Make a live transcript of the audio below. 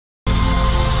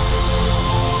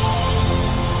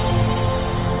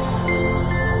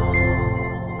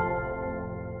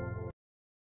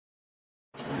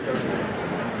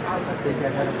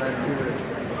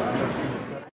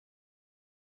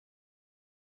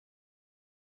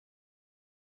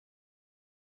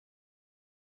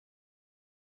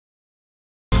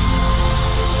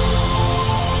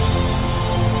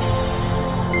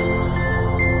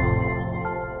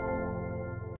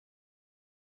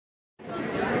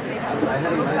All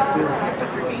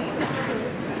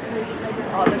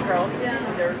the girls,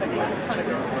 they're like a ton of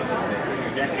girls.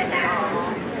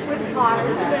 With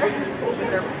cars there.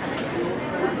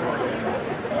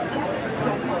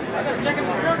 Check it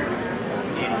out.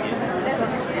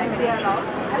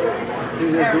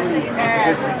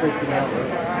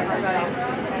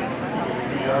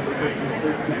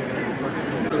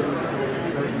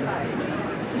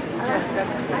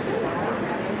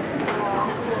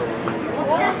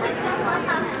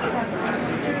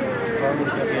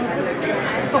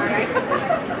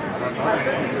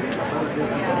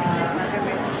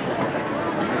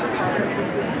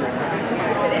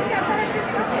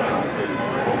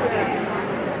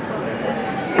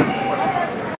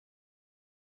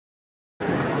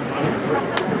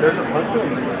 There's a bunch of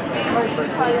them.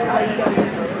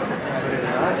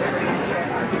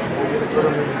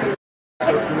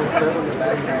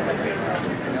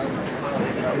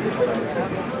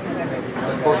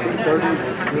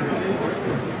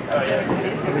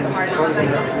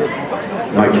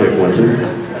 Mic check 1 2.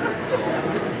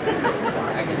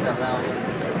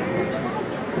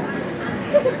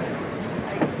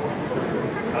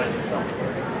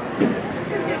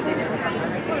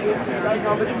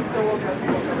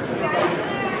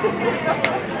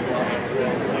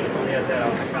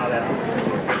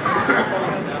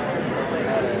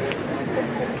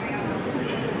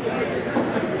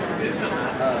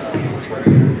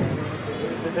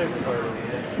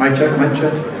 Mic check, mic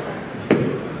check.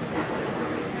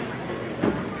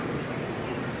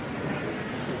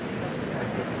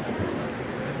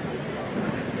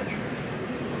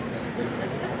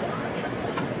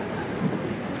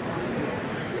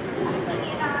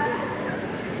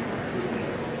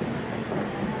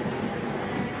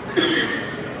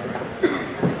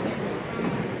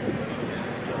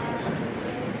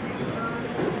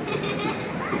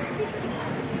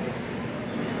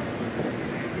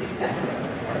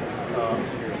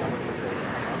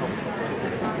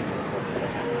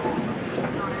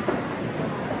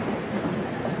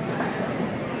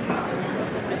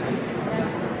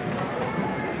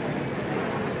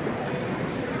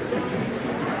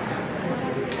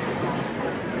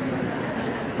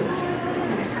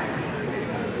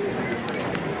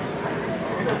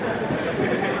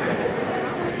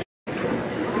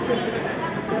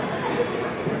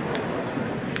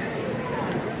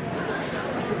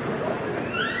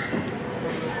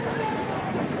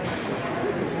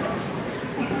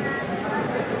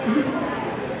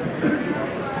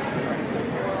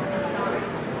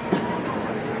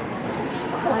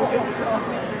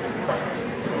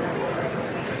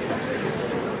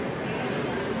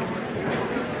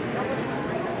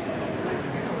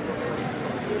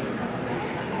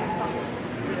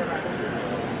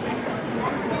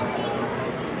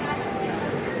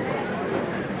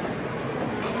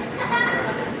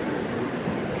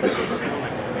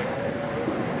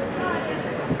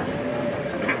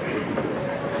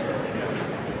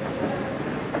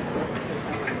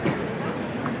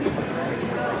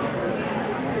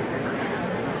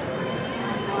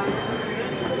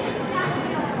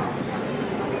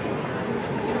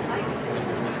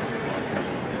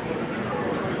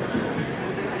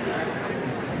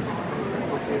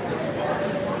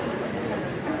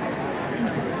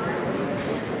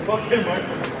 Fuck him,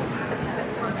 Mike.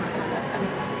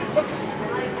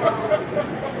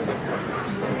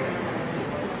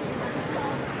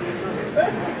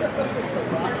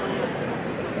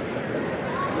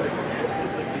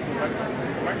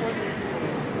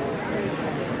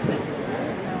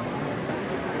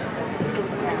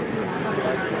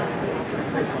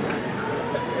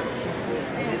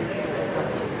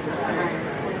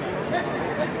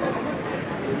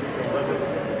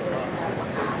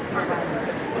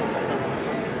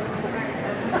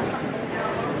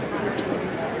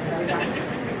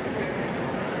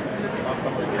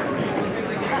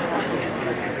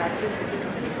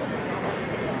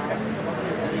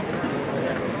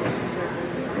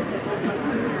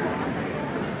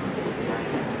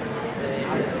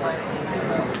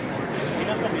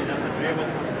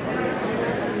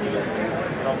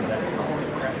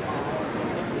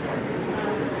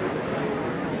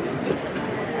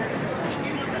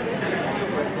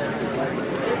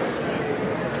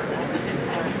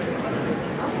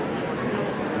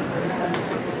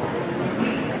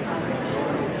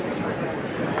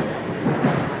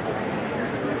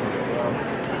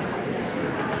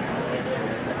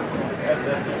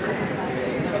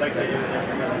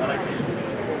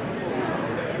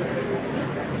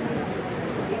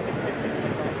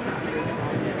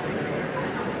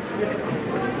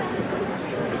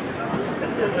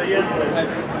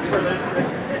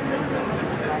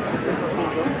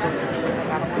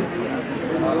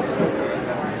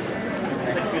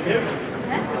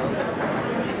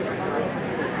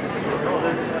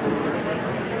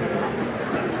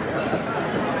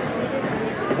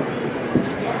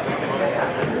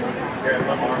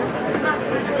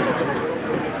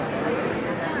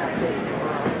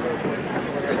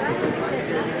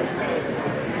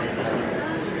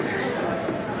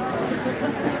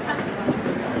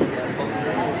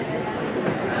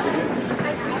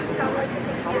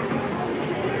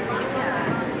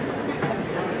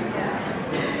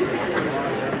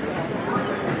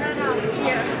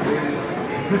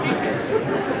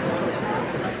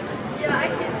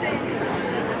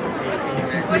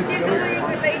 doing?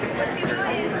 Like, what you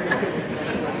doing?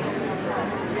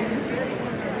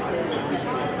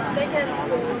 They can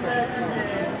go there and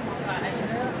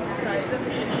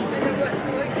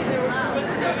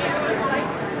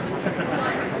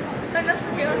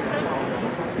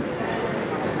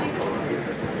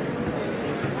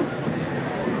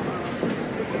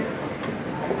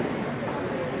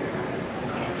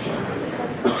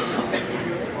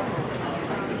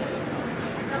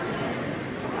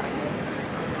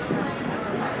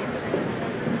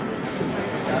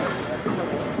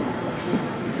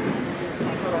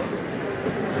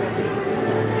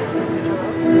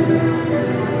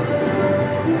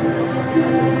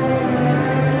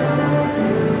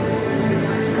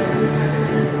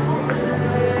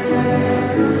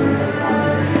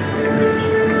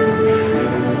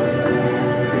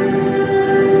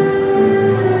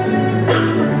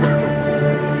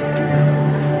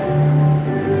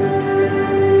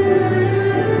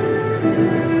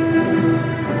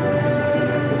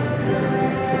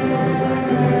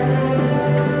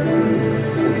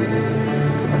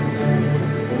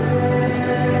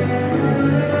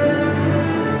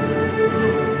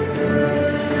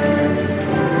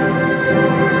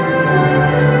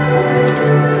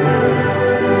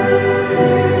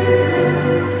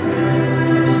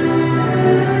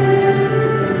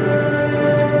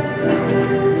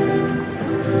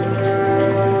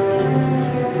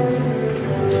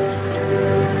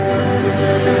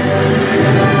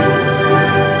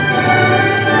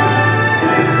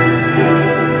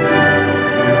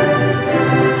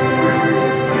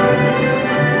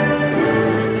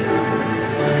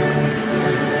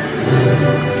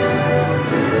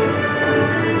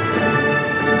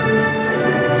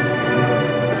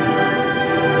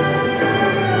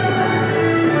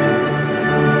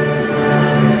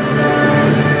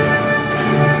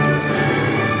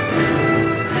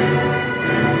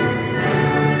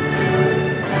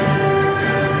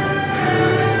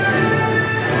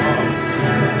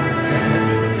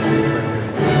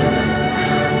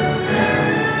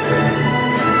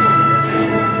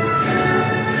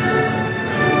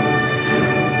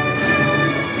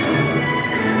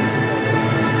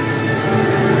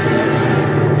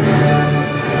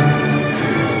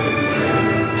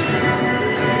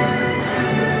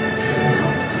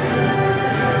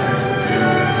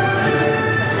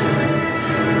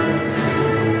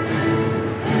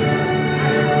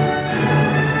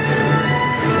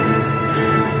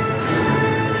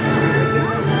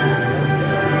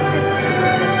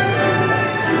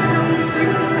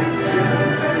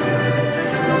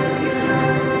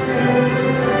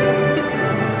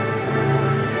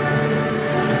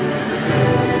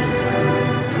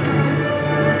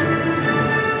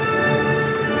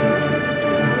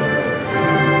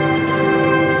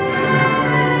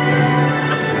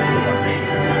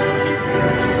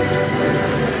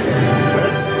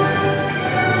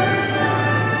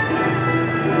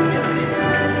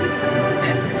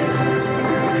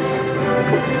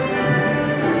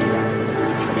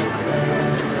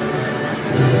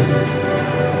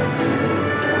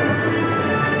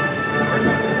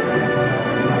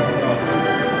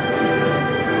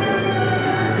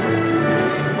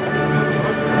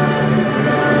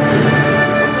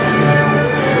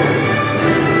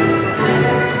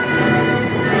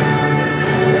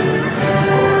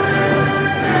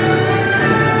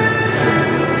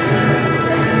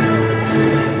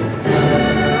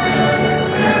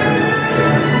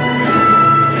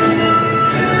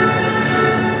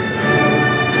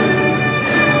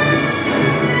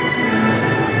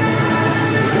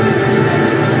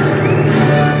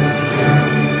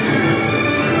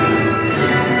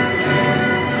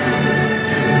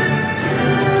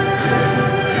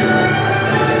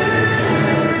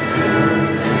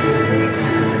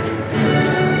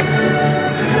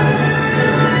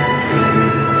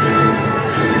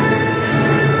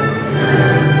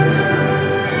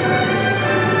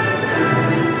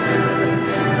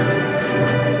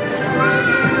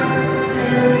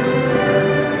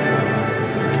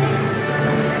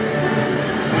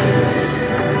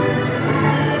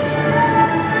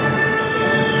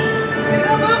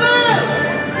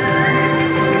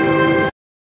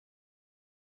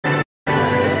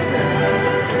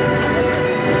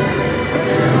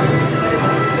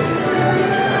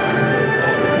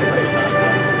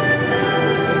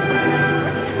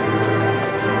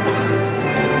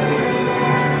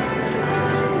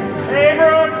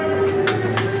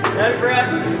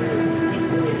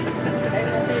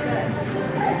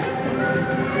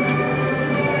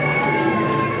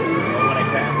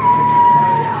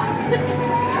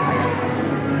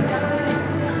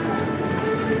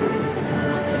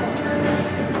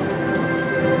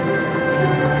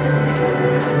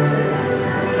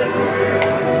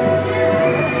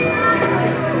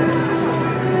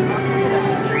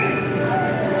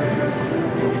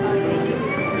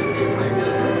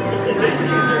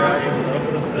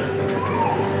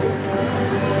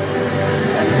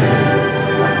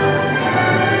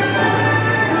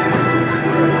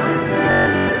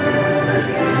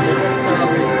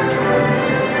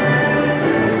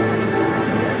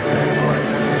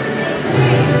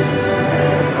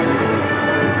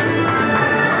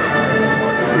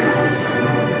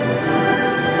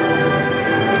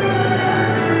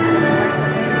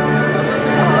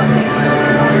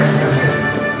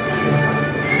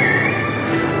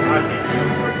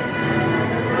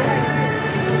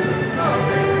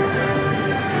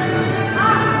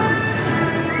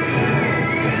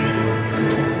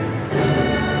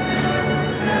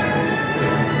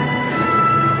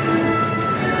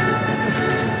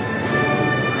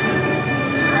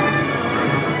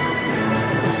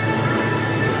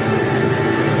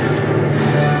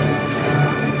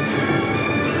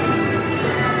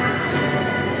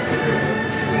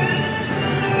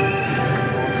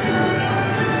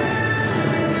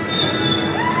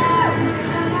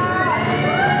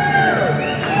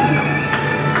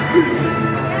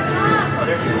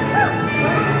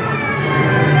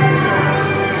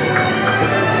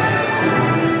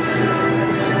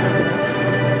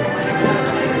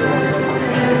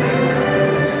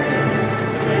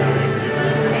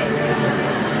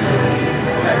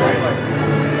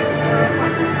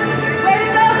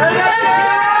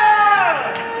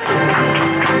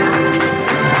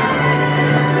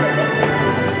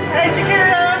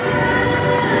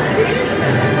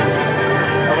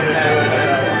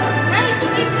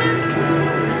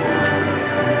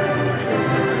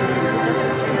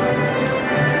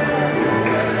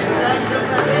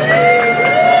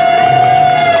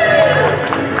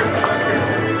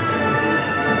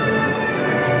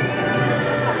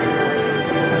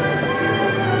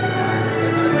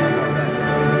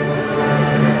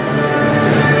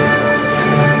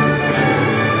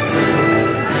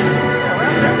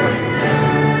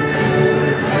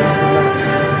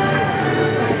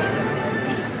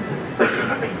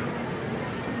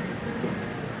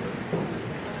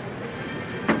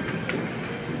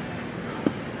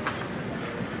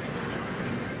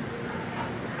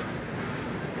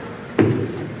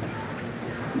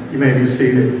You may be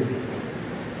seated.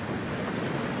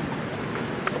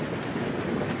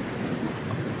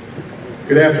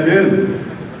 Good afternoon.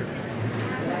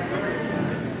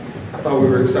 I thought we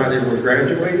were excited we're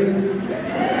graduating.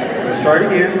 Let's try it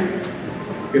again.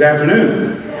 Good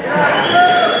afternoon.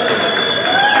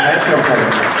 That's no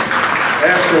problem.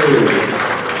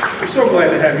 Absolutely. We're so glad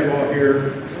to have you all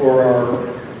here for our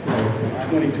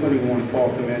 2021 fall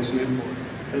commencement.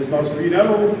 As most of you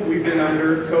know, we've been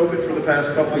under COVID for the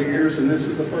past couple of years, and this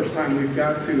is the first time we've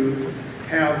got to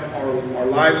have our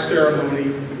live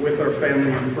ceremony with our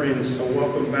family and friends. So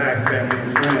welcome back, family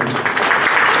and friends.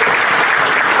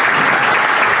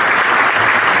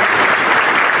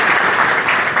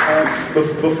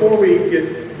 Before we get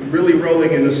really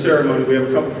rolling in the ceremony, we have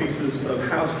a couple pieces of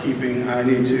housekeeping I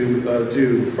need to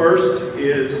do. First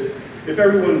is, if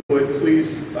everyone would,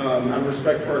 please, out of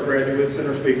respect for our graduates and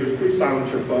our speakers, please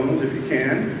silence your phones if you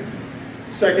can.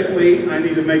 Secondly, I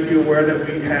need to make you aware that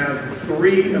we have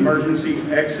 3 emergency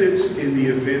exits in the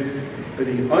event,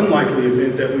 the unlikely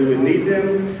event that we would need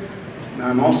them. And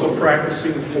I'm also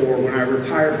practicing for when I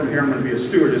retire from here, I'm going to be a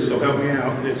stewardess, so help me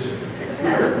out. It's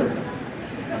here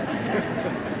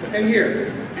and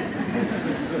here.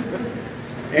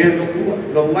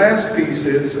 And the last piece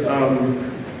is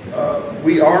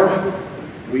we are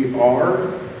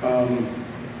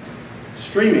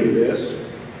streaming this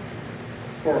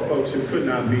for folks who could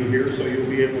not be here, so you'll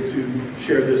be able to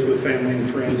share this with family and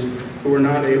friends who are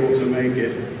not able to make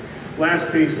it.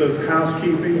 Last piece of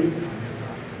housekeeping.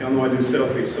 Y'all know I do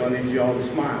selfies, so I need y'all to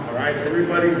smile, all right?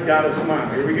 Everybody's got to smile.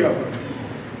 Here we go.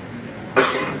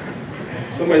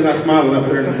 Somebody's not smiling up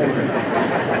there in the corner.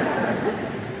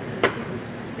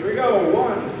 Here we go.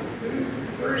 1, 2,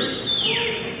 3.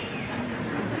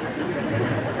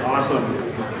 Awesome.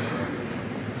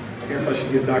 I guess I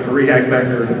should give Dr. Rehak back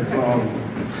her phone.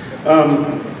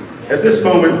 At this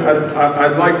moment,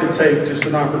 I'd like to take just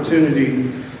an opportunity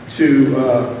to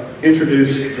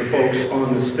introduce the folks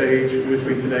on the stage with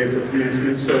me today for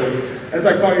commencement. So as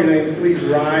I call your name, please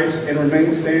rise and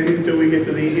remain standing until we get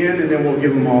to the end, and then we'll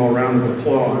give them all a round of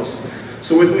applause.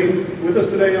 So with us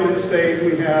today on the stage,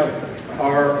 we have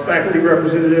our faculty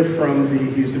representative from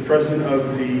he's the president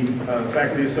of the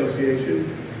Faculty Association,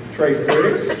 Trey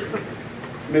Fricks,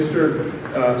 Mr.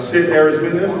 Sid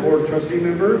Arizmenez, board trustee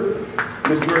member,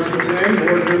 Ms. Mercy McLean,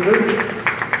 board member,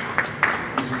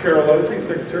 Mr. Carol Losey,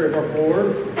 secretary of our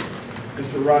board,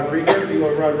 Mr. Rodriguez,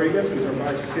 Eloy Rodriguez, who's our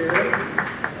vice chair,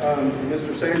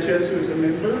 Mr. Sanchez, who's a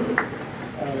member,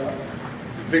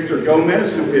 Victor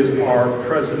Gomez, who is our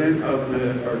president of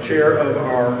our chair of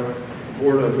our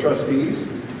board of trustees,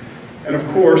 and of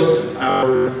course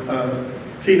our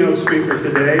keynote speaker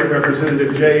today,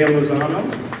 Representative J.M. Lozano,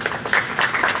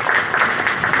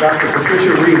 Dr.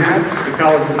 Patricia Rehak, the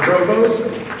college's provost,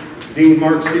 Dean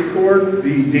Mark Secord,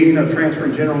 the Dean of Transfer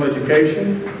and General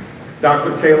Education,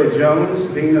 Dr. Kayla Jones,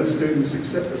 Dean of Student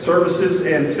Services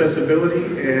and Accessibility,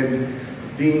 and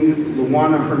Dean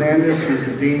Luana Hernandez, who's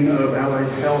the Dean of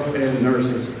Allied Health and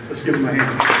Nurses. Let's give them a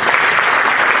hand.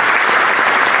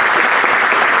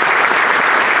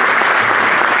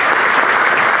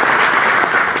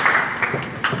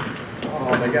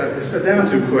 They sat down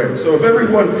too quick. So if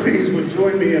everyone please would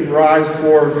join me and rise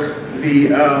for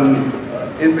the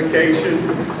invocation.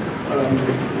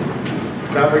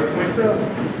 Valerie Quinta,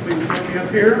 please join me up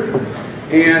here.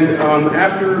 And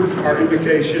after our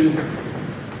invocation,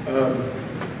 we'll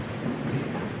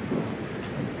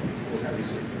have you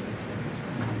sing.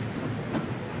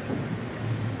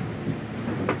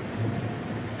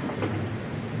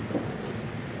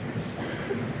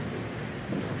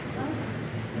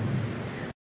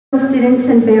 Students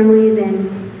and families and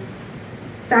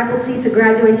faculty to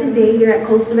graduation day here at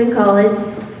Coastal Bend College.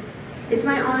 It's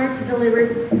my honor to deliver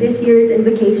this year's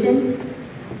invocation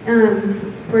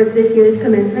for this year's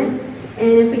commencement.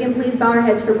 And if we can please bow our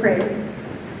heads for prayer.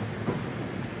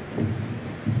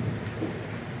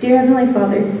 Dear Heavenly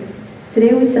Father,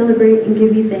 today we celebrate and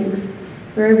give you thanks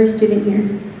for every student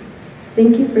here.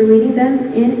 Thank you for leading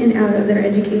them in and out of their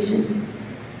education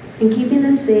and keeping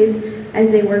them safe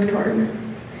as they worked hard,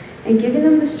 and giving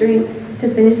them the strength to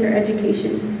finish their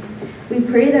education. We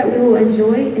pray that we will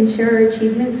enjoy and share our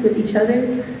achievements with each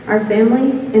other, our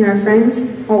family, and our friends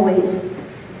always.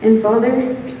 And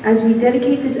Father, as we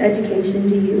dedicate this education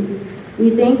to you,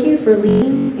 we thank you for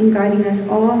leading and guiding us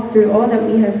all through all that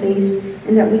we have faced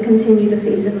and that we continue to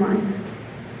face in life.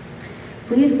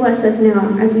 Please bless us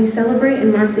now as we celebrate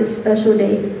and mark this special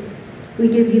day. We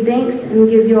give you thanks and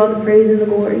we give you all the praise and the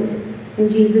glory. In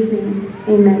Jesus' name,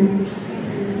 amen.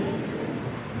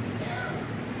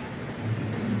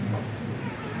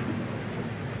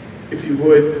 If you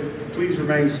would, please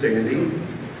remain standing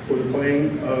for the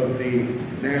playing of the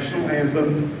national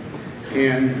anthem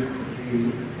and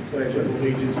the Pledge of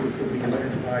Allegiance, which will be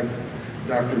led by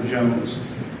Dr. Jones.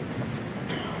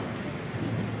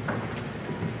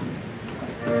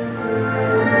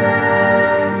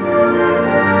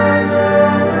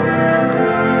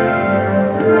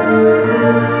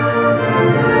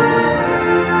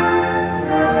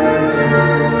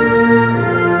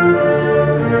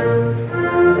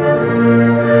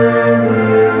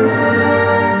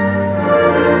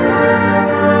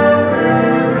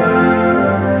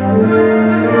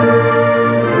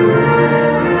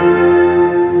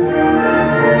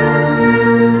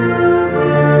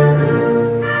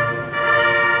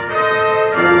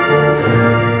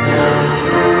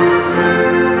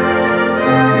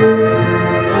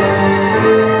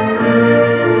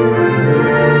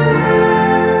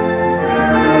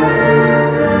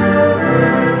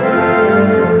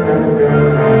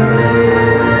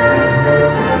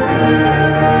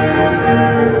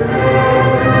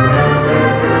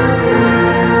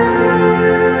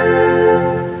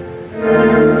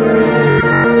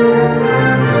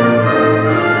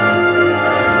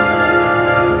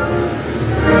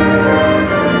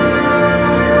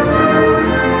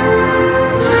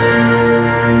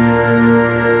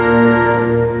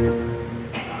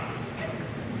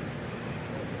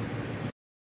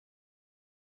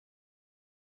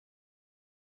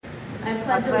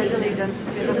 I pledge allegiance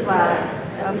to the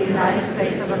flag of the United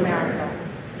States of America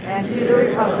and to the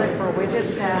republic for which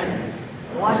it stands,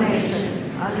 one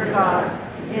nation, under God,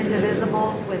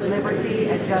 indivisible, with liberty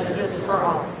and justice for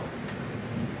all.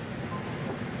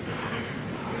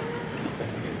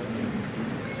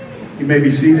 You may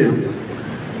be seated.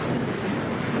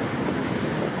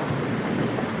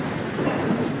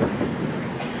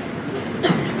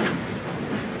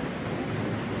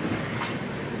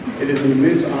 It is an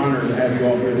immense honor to have you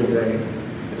all here today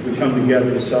as we come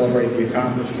together to celebrate the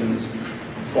accomplishments of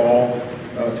the Fall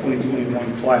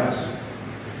 2021 class.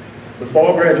 The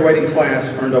Fall graduating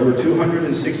class earned over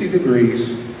 260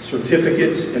 degrees,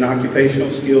 certificates, and occupational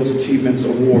skills achievements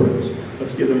awards.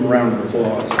 Let's give them a round of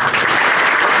applause.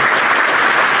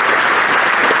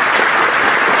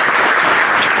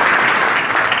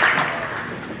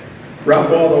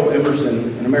 Ralph Waldo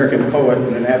Emerson, an American poet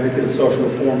and an advocate of social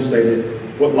reform, stated,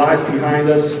 "What lies behind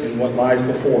us and what lies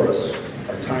before us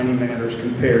are tiny matters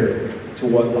compared to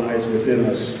what lies within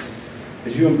us."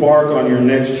 As you embark on your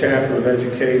next chapter of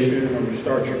education or you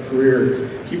start your career,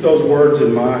 keep those words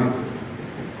in mind.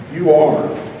 You are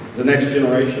the next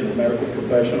generation of medical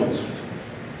professionals,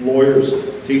 lawyers,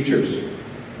 teachers,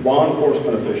 law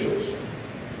enforcement officials,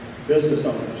 business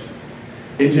owners,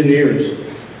 engineers,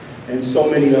 and so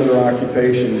many other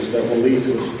occupations that will lead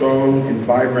to a strong and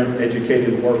vibrant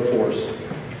educated workforce.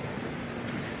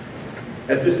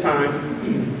 At this time,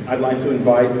 I'd like to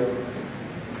invite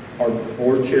our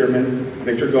board chairman,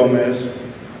 Victor Gomez,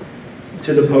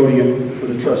 to the podium for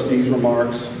the trustees'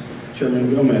 remarks.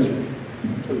 Chairman Gomez,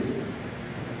 please.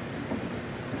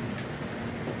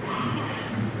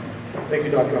 Thank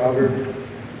you, Dr. Hoggard.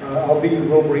 I'll be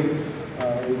real brief.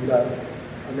 We've got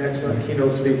an excellent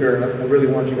keynote speaker, and I really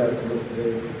want you guys to listen to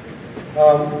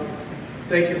him.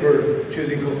 Thank you for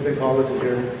choosing Coastal Bend College as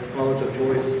your college of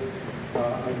choice.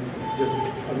 I'm just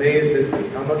amazed at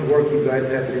how much work you guys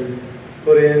had to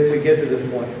put in to get to this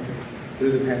point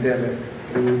through the pandemic,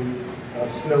 through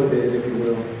snow bid, if you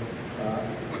will.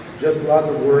 Just lots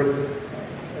of work,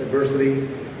 adversity,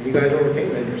 and you guys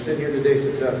overcame it. You're sitting here today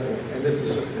successful, and this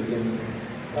is just the beginning.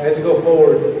 As you go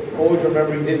forward, always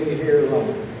remember you didn't get here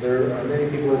alone. There are many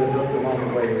people that have helped you along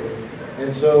the way.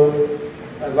 And so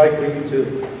I'd like for you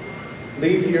to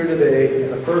leave here today,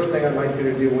 and the first thing I'd like you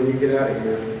to do when you get out of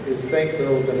here is thank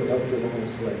those that have helped you along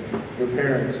this way. Your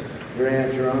parents, your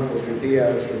aunts, your uncles, your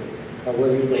tias, your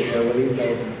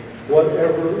abuelitos,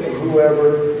 whatever and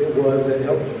whoever it was that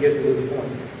helped you get to this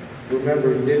point. Remember,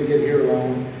 you didn't get here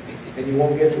alone, and you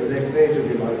won't get to the next stage of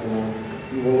your life alone.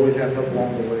 You will always have help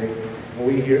along the way. And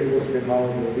we here at Coastal Bend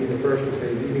College will be the first to say,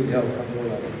 if you need help, come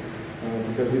with us.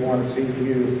 Because we want to see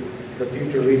you, the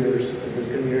future leaders of this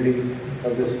community,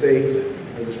 of this state,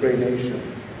 of this great nation,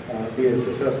 be as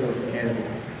successful as you can.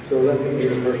 So let me be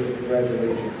the first to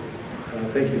congratulate you.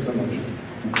 Thank you so much.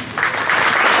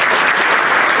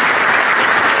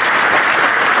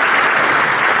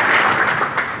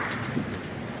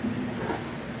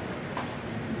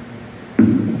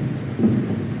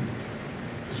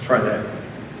 Let's try that.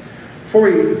 Before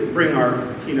we bring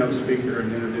our keynote speaker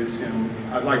and introduce him,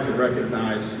 I'd like to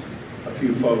recognize a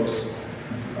few folks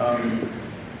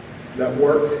that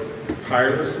work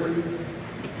tirelessly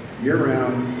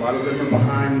year-round. A lot of them are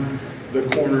behind the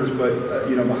corners, but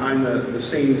behind the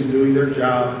scenes doing their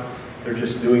job. They're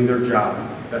just doing their job.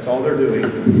 That's all they're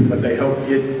doing, but they help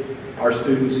get our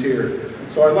students here.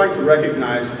 So I'd like to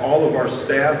recognize all of our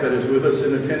staff that is with us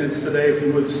in attendance today. If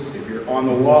you would, if you're on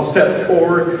the wall, step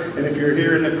forward, and if you're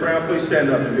here in the crowd, please stand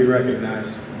up and be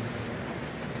recognized.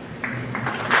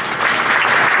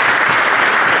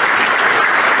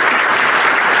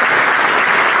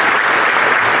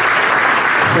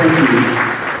 Thank you.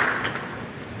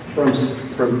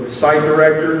 From site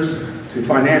directors to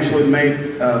financial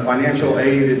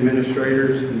aid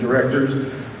administrators and directors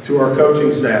to our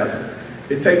coaching staff.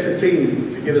 It takes a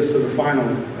team to get us to the final,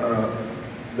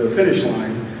 the finish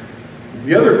line.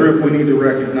 The other group we need to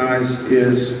recognize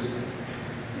is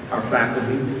our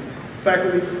faculty.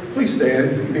 Faculty, please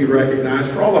stand and be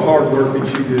recognized for all the hard work that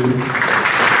you do.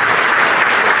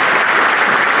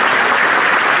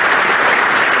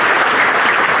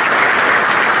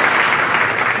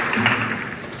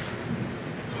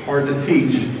 Hard to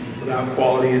teach without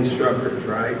quality instructors,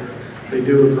 right? They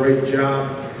do a great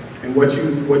job. And what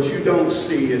you don't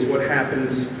see is what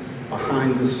happens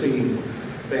behind the scene.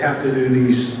 They have to do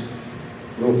these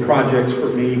little projects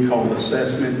for me called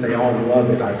assessment. They all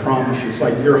love it, I promise you. It's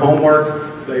like your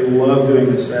homework. They love doing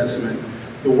assessment.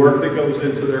 The work that goes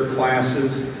into their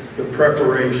classes, the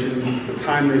preparation, the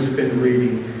time they spend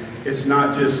reading. It's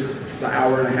not just the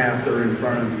hour and a half they're in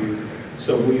front of you.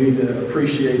 So we need to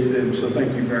appreciate them. So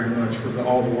thank you very much for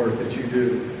all the work that you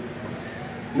do.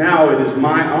 Now it is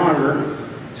my honor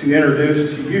to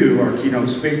introduce to you our keynote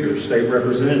speaker, State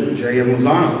Representative J.M.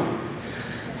 Lozano.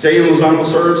 J.M. Lozano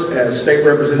serves as State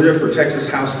Representative for Texas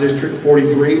House District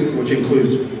 43, which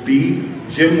includes B,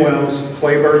 Jim Wells,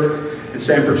 Clayburgh, and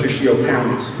San Patricio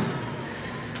counties.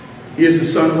 He is the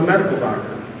son of a medical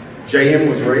doctor. J.M.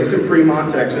 was raised in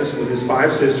Fremont, Texas, with his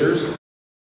 5 sisters.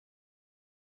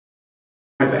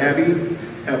 Abby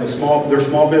they're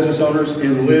small business owners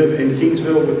and live in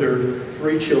Kingsville with their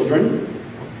 3 children.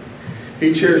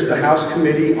 He chairs the House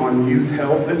Committee on Youth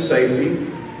Health and Safety,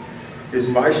 is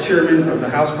Vice Chairman of the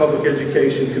House Public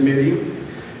Education Committee,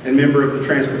 and member of the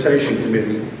Transportation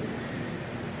Committee.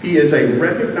 He is a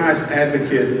recognized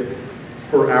advocate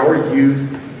for our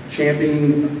youth,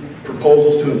 championing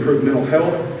proposals to improve mental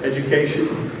health, education,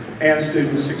 and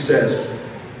student success.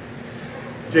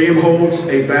 J.M. holds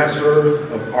a Bachelor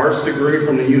of Arts degree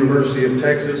from the University of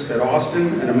Texas at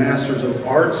Austin and a Master's of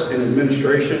Arts in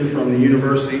Administration from the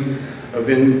University of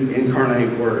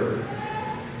Incarnate Word.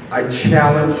 I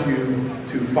challenge you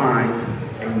to find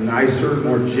a nicer,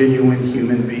 more genuine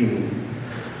human being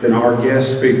than our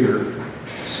guest speaker,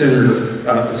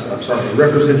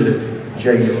 Representative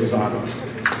J.M. Lozano.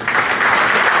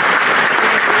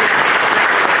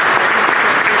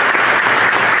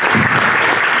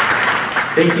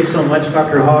 Thank you so much,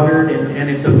 Dr. Hoggard, and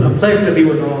it's a pleasure to be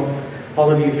with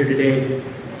all of you here today.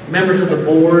 Members of the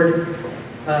board,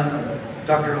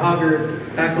 Dr. Hoggard,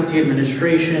 faculty,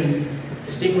 administration,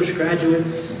 distinguished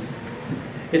graduates,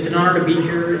 it's an honor to be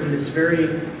here in this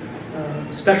very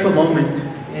special moment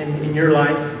in your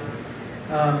life,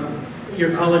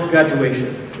 your college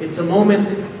graduation. It's a moment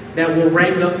that will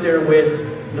rank up there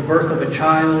with the birth of a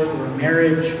child or a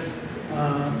marriage,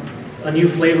 a new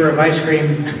flavor of ice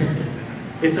cream.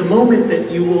 It's a moment that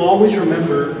you will always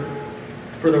remember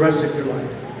for the rest of your life.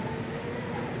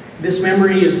 This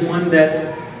memory is one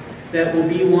that will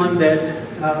be one that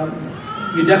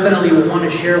you definitely will want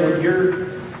to share with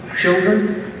your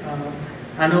children.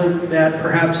 I know that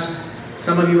perhaps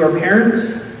some of you are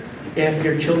parents. If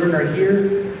your children are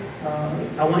here,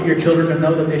 I want your children to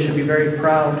know that they should be very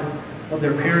proud of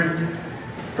their parent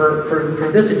for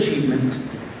this achievement.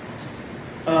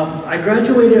 I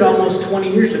graduated almost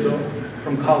 20 years ago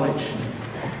from college.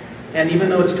 And even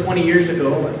though it's 20 years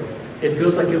ago, it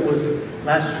feels like it was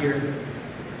last year.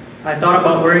 I thought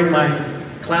about wearing my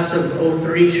class of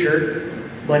 '03 shirt,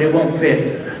 but it won't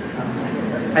fit.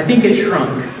 I think it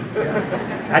shrunk.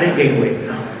 I didn't gain weight,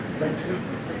 no.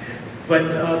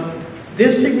 But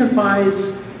this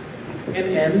signifies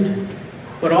an end,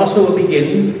 but also a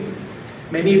beginning.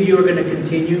 Many of you are going to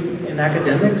continue in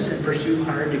academics and pursue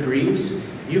higher degrees.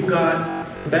 You've got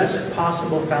the best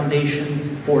possible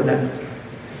foundation for that.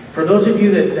 For those of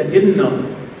you that didn't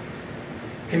know,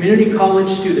 community college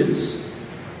students,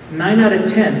 9 out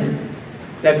of 10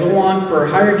 that go on for a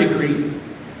higher degree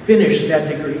finish that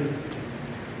degree.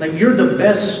 Like, you're the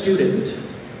best student.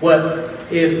 What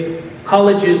if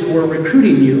colleges were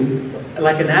recruiting you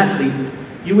like an athlete?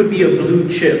 You would be a blue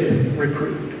chip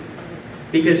recruit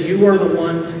because you are the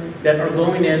ones that are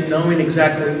going in knowing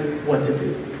exactly what to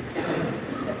do.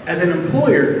 As an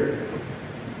employer,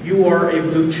 you are a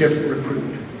blue chip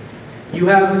recruit You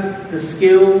have the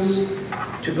skills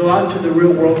to go out into the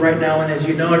real world right now, and as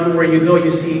you know, everywhere you go,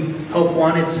 you see help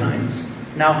wanted signs,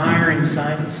 now hiring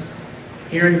signs.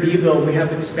 Here in Beeville, we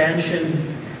have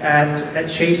expansion at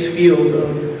Chase Field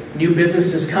of new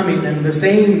businesses coming, and the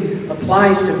same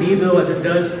applies to Beeville as it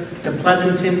does to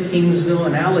Pleasanton, Kingsville,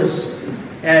 and Alice,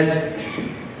 as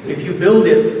if you build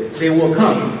it, they will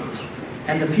come.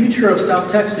 And the future of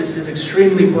South Texas is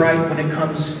extremely bright when it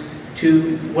comes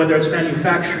to whether it's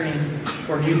manufacturing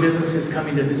or new businesses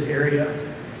coming to this area.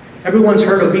 Everyone's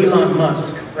heard of Elon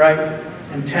Musk, right?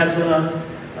 And Tesla,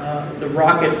 the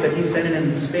rockets that he's sending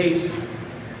into space.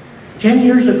 10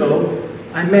 years ago,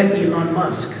 I met Elon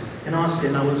Musk in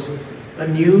Austin. I was a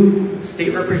new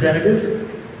state representative.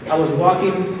 I was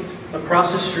walking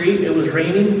across the street, it was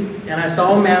raining, and I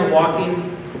saw a man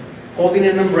walking, holding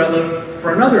an umbrella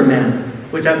for another man,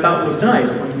 which I thought was nice.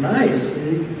 I'm like, nice,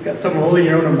 you got someone holding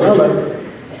your own umbrella.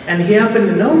 And he happened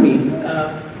to know me,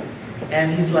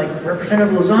 and he's like,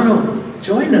 Representative Lozano,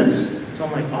 join us. So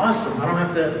I'm like, awesome, I don't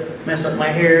have to mess up my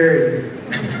hair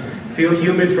and feel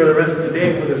humid for the rest of the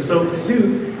day with a soaked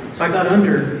suit. So I got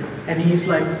under, and he's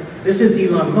like, this is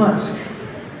Elon Musk.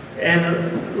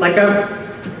 And like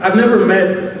I've never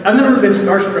been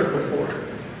starstruck before.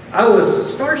 I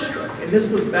was starstruck, and this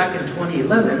was back in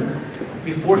 2011,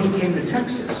 before he came to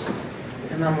Texas.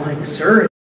 And I'm like, sir,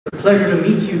 it's a pleasure to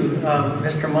meet you,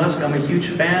 Mr. Musk. I'm a huge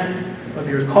fan of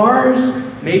your cars.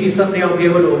 Maybe someday I'll be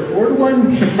able to afford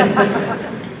one.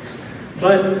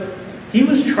 But he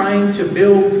was trying to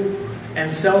build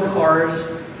and sell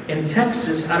cars in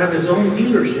Texas out of his own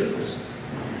dealerships.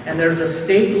 And there's a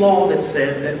state law that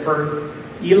said that for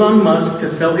Elon Musk to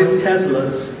sell his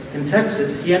Teslas in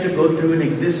Texas, he had to go through an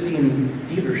existing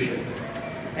dealership.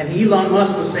 And Elon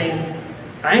Musk was saying,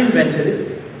 I invented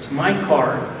it, it's my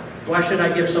car, why should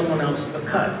I give someone else a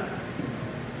cut?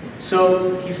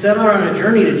 So he set out on a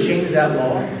journey to change that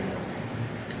law.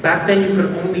 Back then you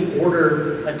could only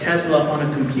order a Tesla on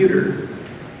a computer,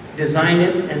 design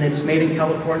it, and it's made in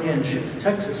California and shipped to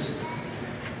Texas.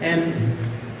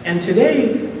 And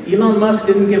today, Elon Musk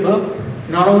didn't give up.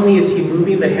 Not only is he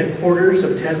moving the headquarters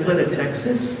of Tesla to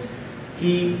Texas,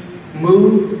 he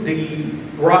moved the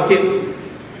rocket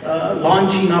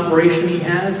launching operation he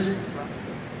has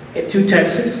to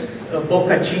Texas.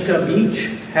 Boca Chica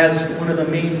Beach has one of the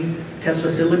main test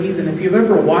facilities, and if you've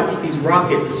ever watched these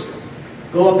rockets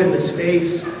go up into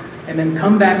space and then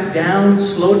come back down,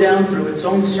 slow down through its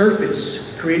own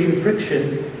surface, creating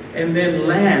friction, and then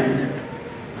land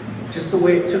just the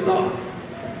way it took off.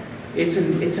 It's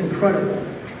incredible.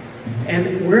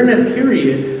 And we're in a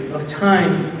period of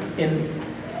time in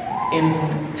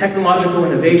technological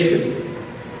innovation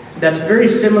that's very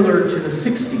similar to the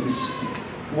 60s,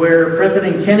 where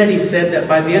President Kennedy said that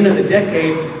by the end of the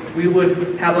decade, we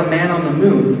would have a man on the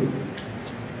moon.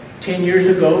 10 years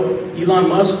ago, Elon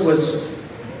Musk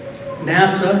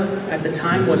NASA at the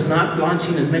time was not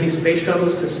launching as many space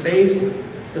shuttles to space.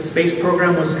 The space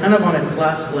program was kind of on its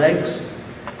last legs.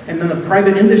 And then the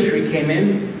private industry came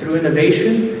in through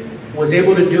innovation, was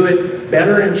able to do it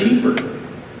better and cheaper.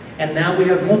 And now we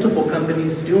have multiple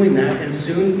companies doing that, and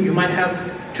soon you might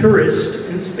have tourists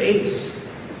in space.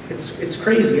 It's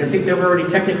crazy. I think there have already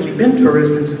technically been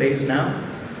tourists in space now,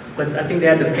 but I think they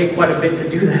had to pay quite a bit to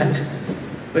do that.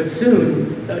 But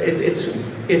soon,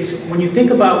 it's when you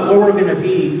think about where we're going to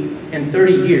be in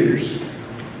 30 years,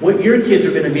 what your kids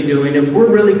are going to be doing. If we're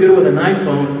really good with an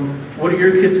iPhone, what are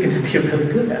your kids going to be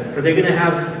really good at? Are they going to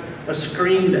have a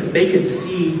screen that they can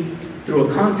see through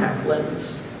a contact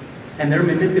lens, and they're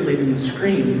manipulating the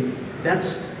screen?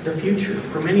 That's the future.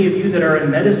 For many of you that are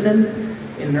in medicine,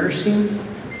 in nursing,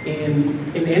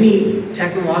 in any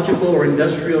technological or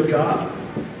industrial job,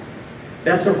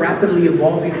 that's a rapidly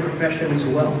evolving profession as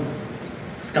well.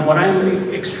 And what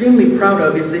I'm extremely proud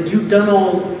of is that you've done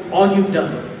all you've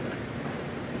done.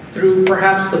 Through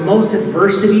perhaps the most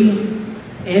adversity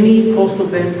any Coastal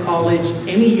Bend college,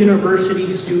 any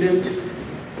university student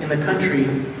in the country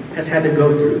has had to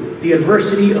go through. The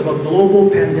adversity of a global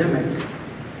pandemic.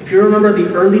 If you remember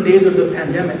the early days of the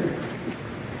pandemic,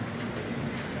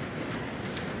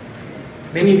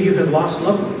 many of you have lost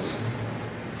loved ones.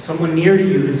 Someone near to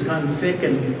you has gotten sick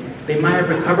and they might have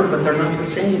recovered, but they're not the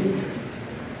same.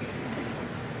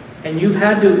 And you've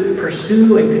had to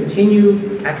pursue and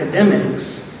continue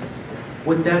academics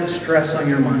with that stress on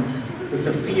your mind, with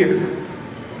the fear.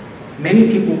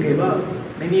 Many people gave up.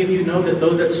 Many of you know that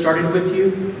those that started with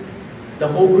you, the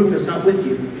whole group is not with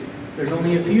you. There's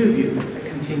only a few of you that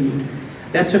continued.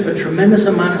 That took a tremendous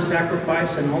amount of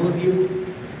sacrifice in all of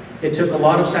you. It took a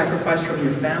lot of sacrifice from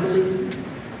your family.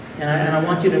 And I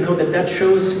want you to know that that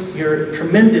shows your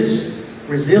tremendous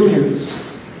resilience,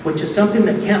 which is something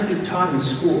that can't be taught in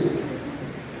school.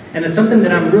 And it's something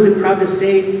that I'm really proud to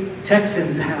say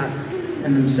Texans have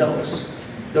in themselves.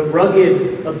 The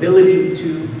rugged ability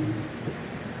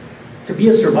to be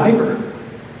a survivor.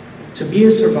 To be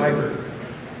a survivor.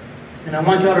 And I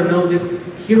want y'all to know that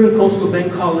here in Coastal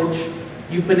Bend College,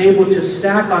 you've been able to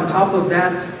stack on top of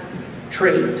that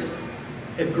trait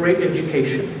a great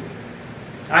education.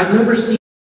 I've never seen,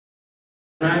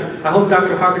 and I hope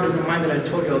Dr. Hoggard doesn't mind that I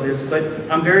told you all this, but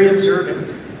I'm very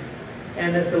observant.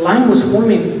 And as the line was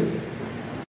forming,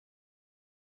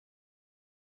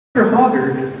 Dr.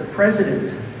 Hoggard, the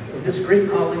president of this great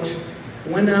college,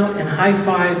 went out and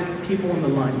high-fived people in the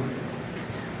line.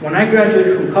 When I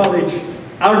graduated from college,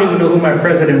 I don't even know who my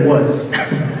president was.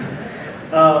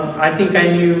 I think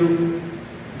I knew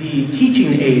the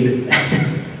teaching aide,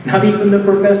 not even the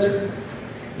professor.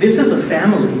 This is a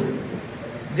family.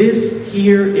 This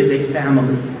here is a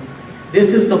family.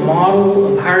 This is the model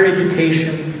of higher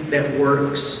education that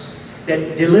works,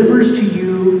 that delivers to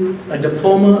you a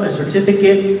diploma, a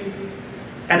certificate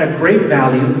at a great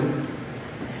value,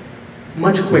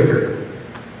 much quicker.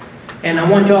 And I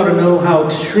want y'all to know how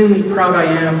extremely proud I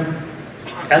am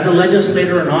as a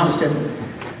legislator in Austin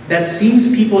that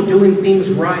sees people doing things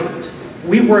right.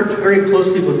 We worked very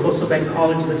closely with Coastal Bend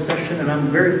College this session, and I'm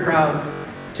very proud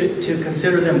to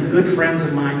consider them good friends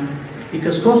of mine,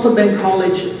 because Coastal Bend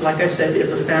College, like I said,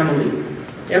 is a family.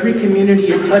 Every community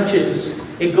it touches,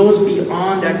 it goes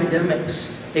beyond academics.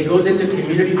 It goes into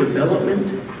community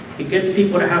development. It gets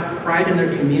people to have pride in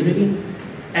their community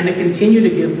and to continue to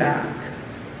give back.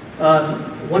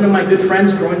 One of my good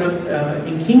friends growing up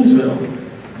in Kingsville,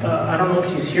 I don't know if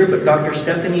she's here, but Dr.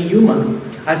 Stephanie Yuma,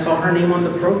 I saw her name on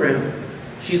the program.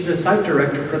 She's the site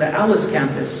director for the Alice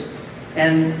campus.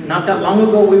 And not that long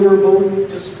ago, we were both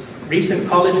just recent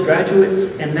college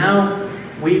graduates, and now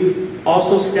we've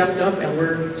also stepped up and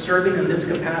we're serving in this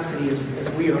capacity as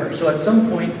we are. So at some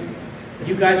point,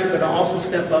 you guys are going to also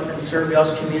step up and serve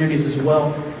y'all's communities as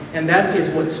well. And that is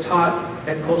what's taught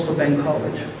at Coastal Bend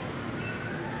College.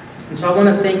 And so I want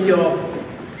to thank y'all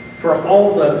for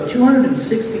all the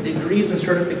 260 degrees and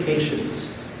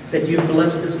certifications that you've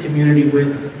blessed this community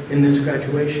with in this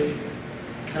graduation.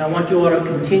 And I want you all to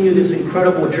continue this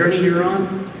incredible journey you're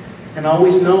on, and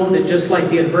always know that just like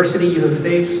the adversity you have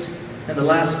faced in the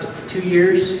last 2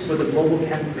 years with the global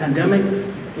pandemic,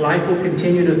 life will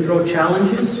continue to throw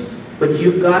challenges, but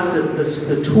you've got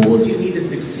the tools you need to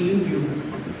succeed.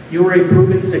 You are a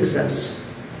proven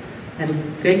success.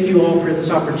 And thank you all for this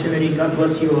opportunity. God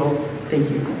bless you all. Thank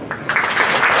you.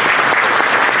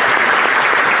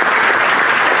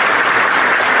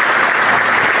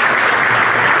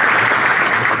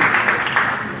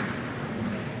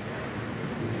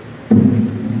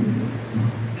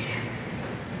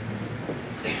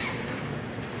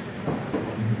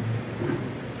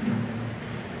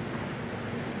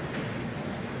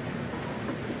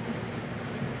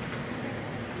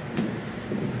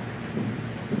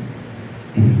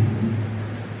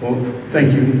 Well,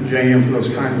 thank you, JM, for those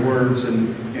kind words,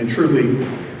 and truly,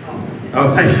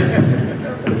 oh, thank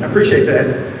you. I appreciate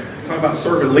that. Talk about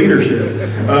servant leadership.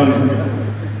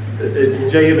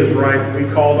 JM is right.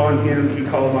 We called on him, he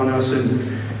called on us,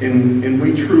 and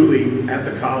we truly,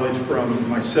 at the college, from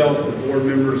myself, the board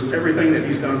members, everything that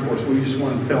he's done for us, we just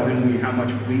want to tell him how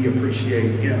much we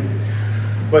appreciate him.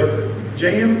 But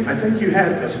JM, I think you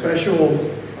had a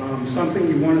special something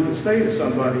you wanted to say to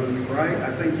somebody, right?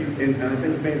 I think you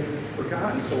may have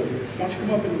forgotten, so why don't you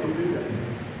come up and do that?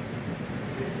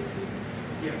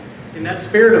 Yeah. In that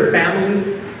spirit of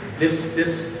family,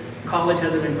 this college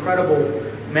has an incredible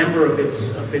member of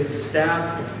its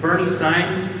staff, Bernie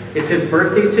Sines. It's his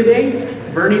birthday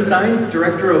today. Bernie Sines,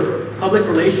 Director of Public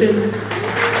Relations.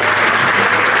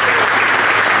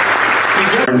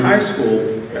 In high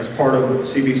school, as part of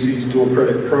CBC's dual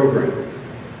credit program.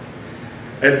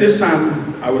 At this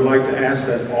time, I would like to ask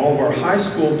that all of our high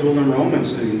school dual enrollment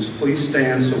students please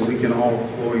stand so we can all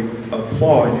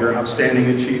applaud your outstanding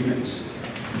achievements.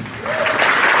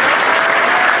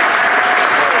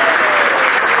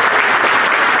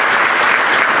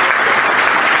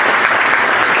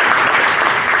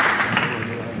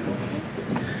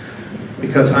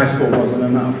 Because high school wasn't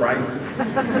enough, right?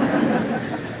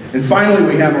 And finally,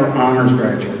 we have our honors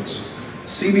graduates.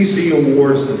 CBC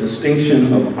awards the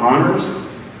distinction of honors,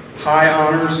 high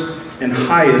honors, and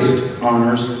highest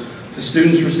honors to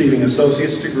students receiving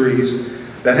associate's degrees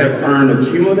that have earned a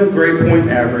cumulative grade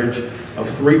point average of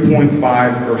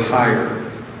 3.5 or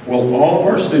higher. Will all of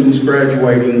our students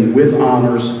graduating with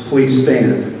honors please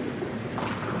stand?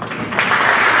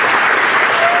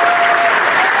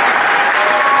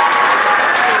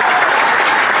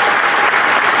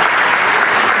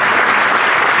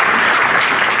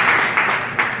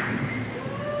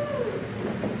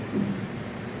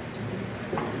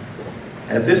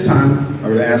 At this time, I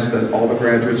would ask that all the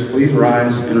graduates please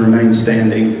rise and remain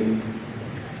standing.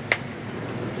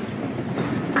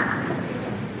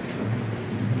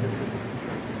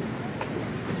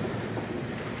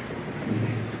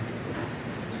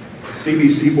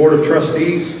 CVC Board of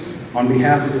Trustees, on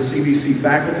behalf of the CVC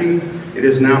faculty, it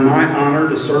is now my honor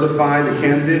to certify the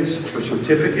candidates for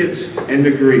certificates and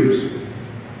degrees.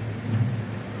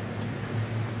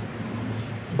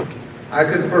 I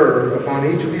confer upon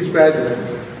each of these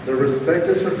graduates their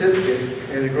respective certificate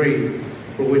and degree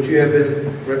for which you have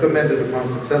been recommended upon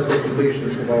successful completion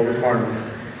of all requirements,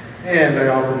 and I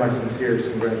offer my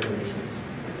sincerest congratulations.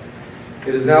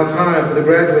 It is now time for the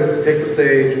graduates to take the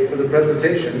stage for the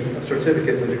presentation of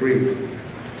certificates and degrees.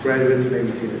 Graduates may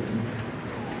be seated.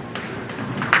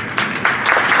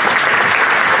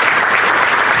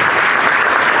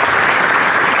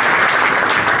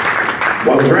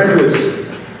 While the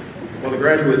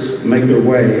graduates make their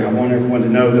way, I want everyone to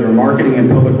know that our marketing and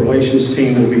public relations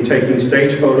team will be taking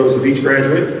stage photos of each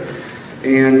graduate,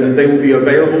 and they will be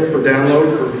available for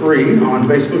download for free on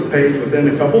Facebook page within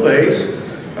a couple days.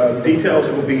 Details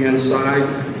will be inside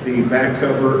the back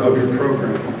cover of your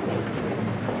program.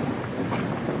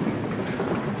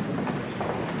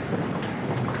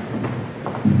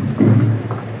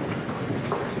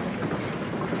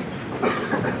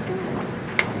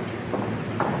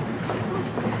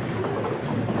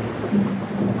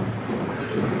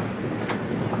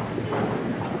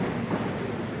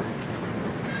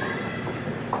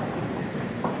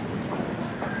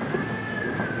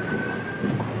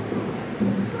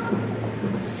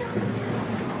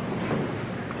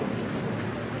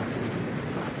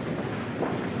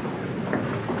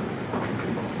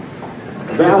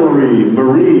 Valerie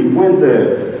Marie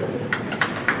Puente.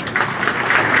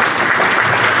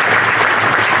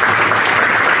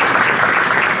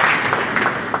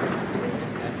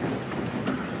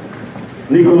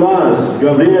 Nicolás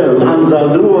Gabriel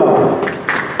Anzaldúa.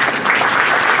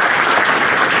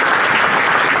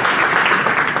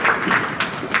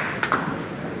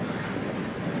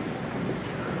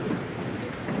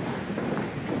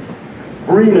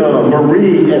 Brina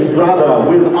Marie Estrada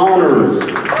with honors.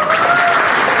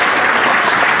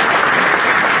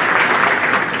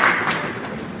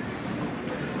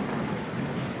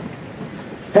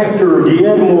 Hector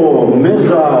Guillermo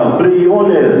Mesa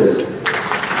Briones.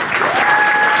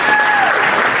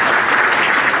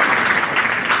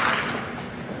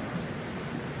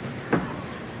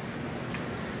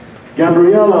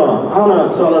 Gabriela Ana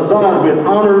Salazar with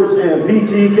honors and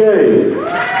PTK.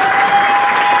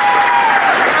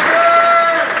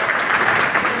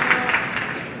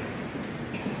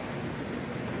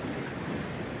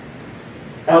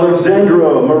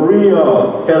 Alexandra Maria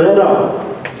Herrera.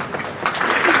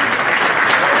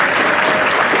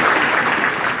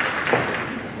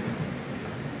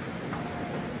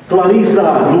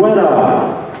 Clarissa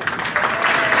Luera.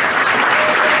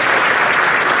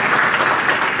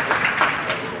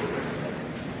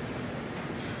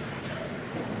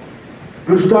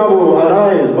 Gustavo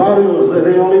Arraez Barrios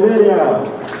de Oliveira.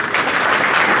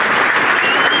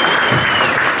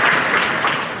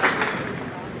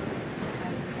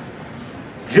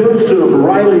 Joseph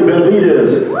Riley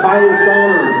Benavides, highest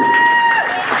honors.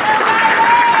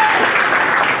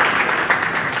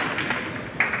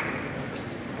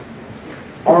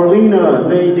 Arlena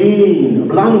Nadine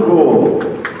Blanco.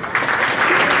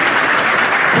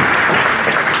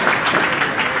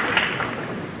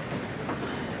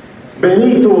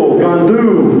 Benito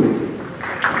Gandu.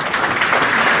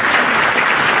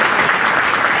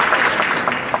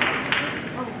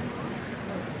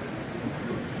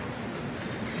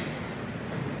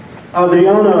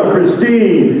 Adriana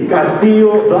Christine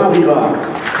Castillo Davila.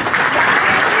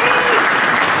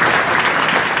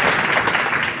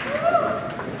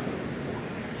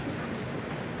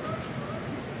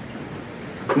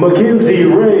 Mackenzie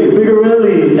Ray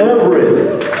Figarelli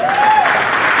Everett.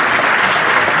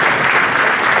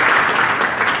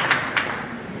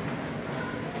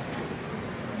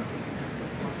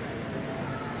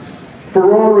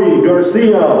 Ferrari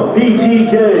Garcia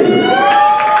PTK.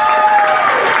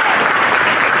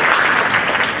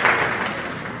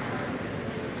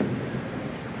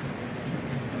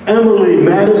 Emily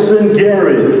Madison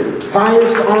Garrett,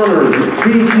 highest honors,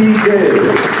 PTK.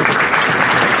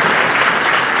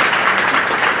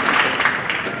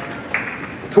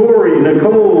 Tori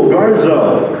Nicole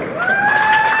Garza.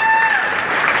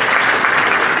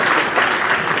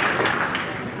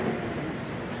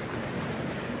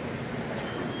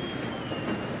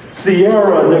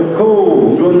 Sierra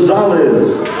Nicole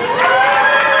Gonzalez.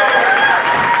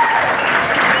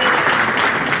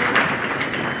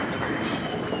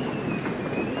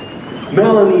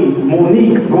 Melanie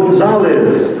Monique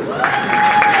Gonzalez.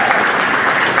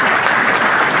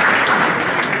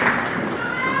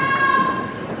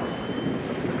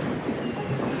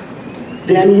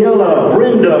 Daniela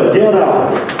Brenda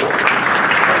Guerra.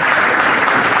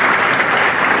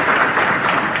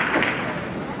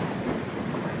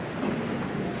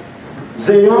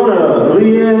 Zayana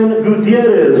Leanne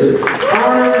Gutierrez,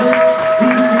 honors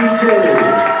PTK.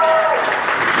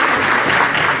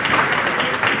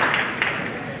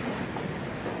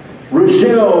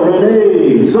 Rochelle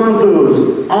Renee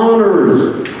Santos,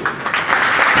 honors.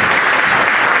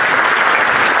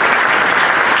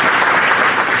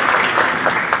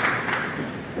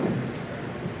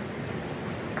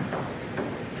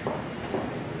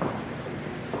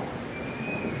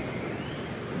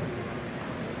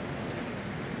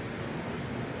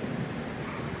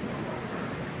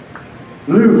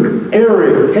 Luke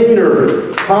Eric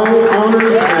Hayner, high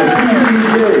honors and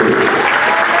PTK.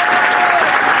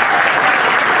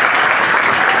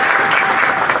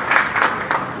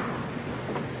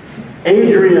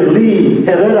 Adrian Lee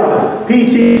Herrera,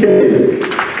 PTK.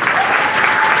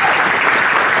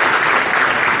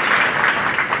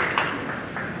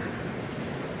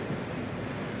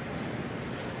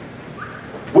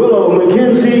 Willow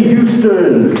Mackenzie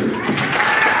Houston.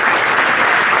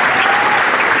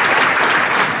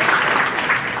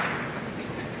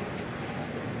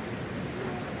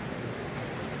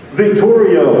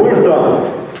 Victoria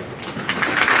Huerta.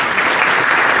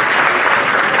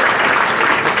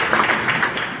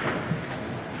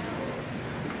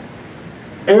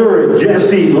 Eric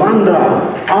Jesse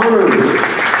Landa, honors.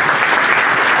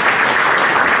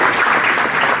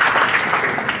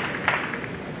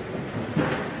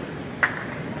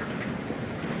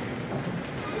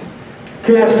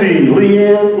 Cassie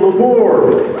Leanne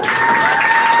Lepore.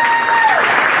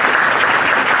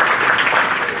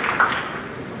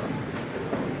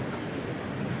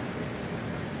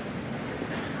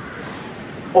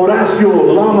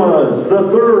 Horacio Lamas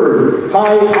III,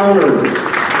 high honors.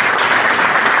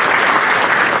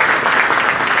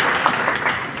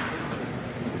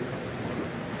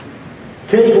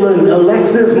 Caitlin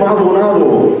Alexis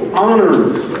Maldonado,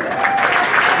 honors.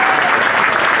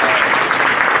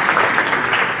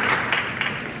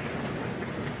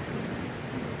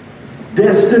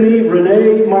 Destiny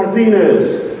Renee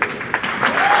Martinez.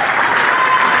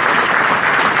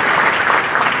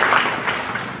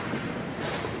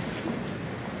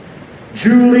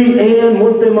 Julie Ann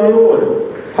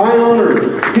Montemayor, high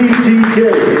honors, PTK.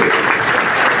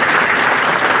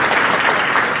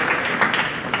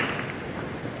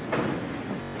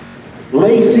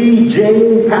 Lacey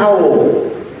Jane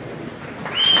Powell.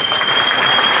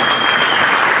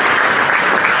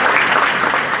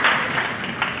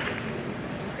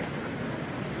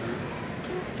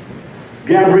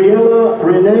 Gabriela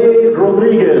Renee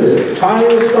Rodriguez,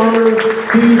 highest honors,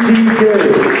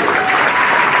 PTK.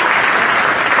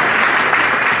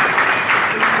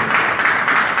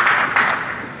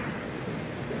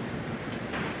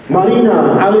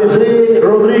 Marina Alize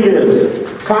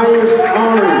Rodriguez, highest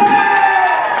honors.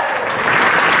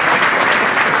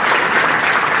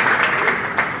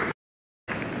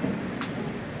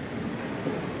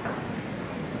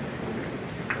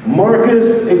 Marcus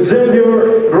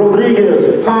Xavier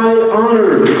Rodriguez, high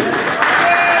honors.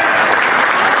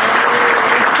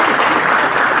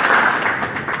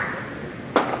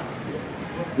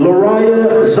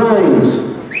 Loraya Zines.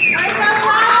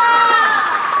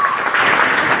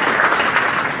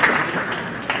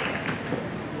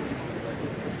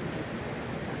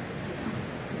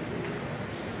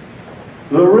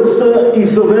 Larissa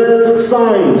Isabel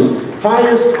Sines,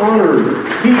 highest honors,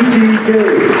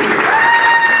 PTK.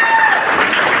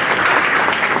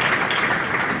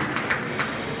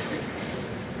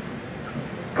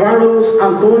 Carlos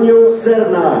Antonio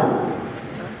Serna.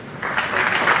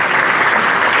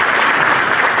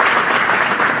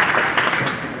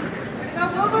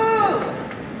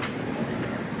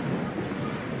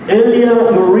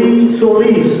 Elia Marie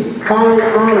Solis, high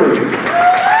honors.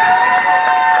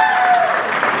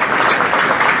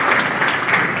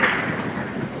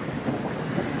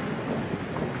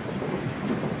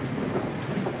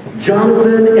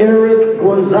 Jonathan Eric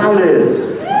Gonzalez.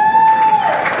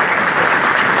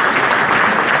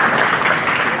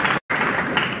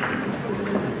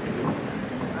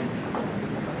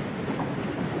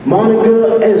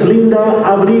 Monica Eslinda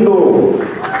Abrigo.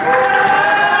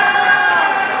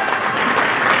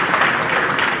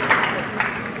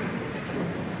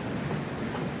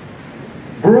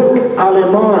 Brooke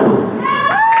Aleman.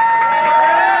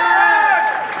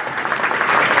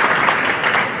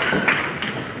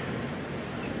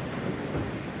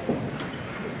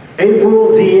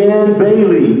 Deanne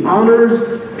Bailey, honors,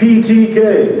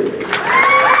 PTK.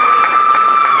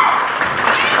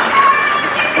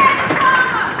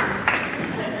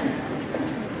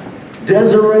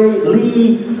 Desiree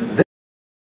Lee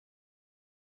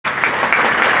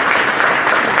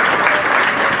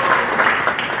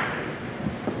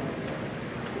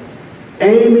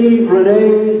Amy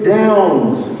Renee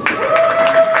Downs.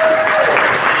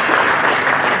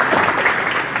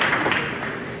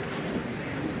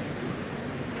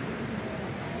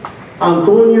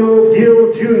 Antonio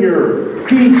Gill Jr.,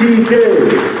 PTK.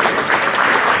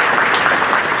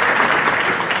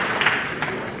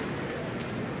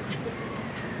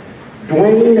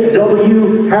 Dwayne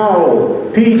W.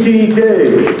 Howell, PTK.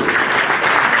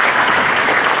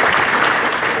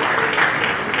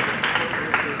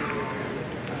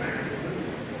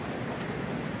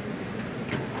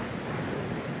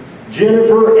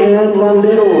 Jennifer Ann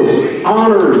Landeros,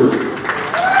 honors.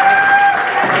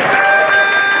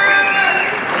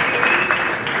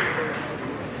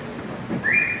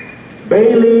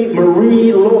 Bailey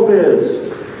Marie Lopez.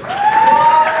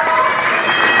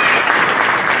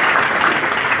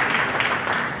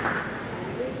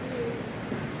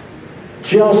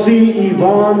 Chelsea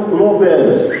Yvonne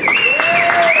Lopez.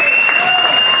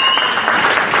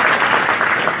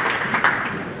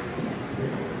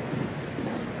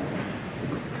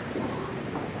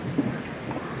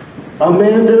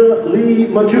 Amanda Lee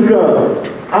Machuca,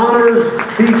 honors,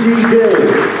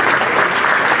 PTK.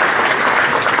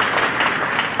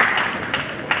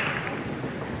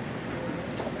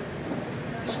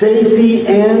 Stacy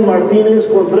Ann Martinez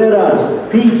Contreras,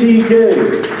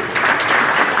 PTK.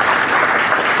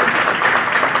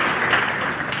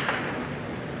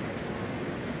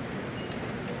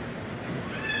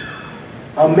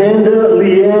 Amanda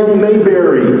Leanne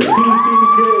Mayberry,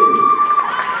 PTK.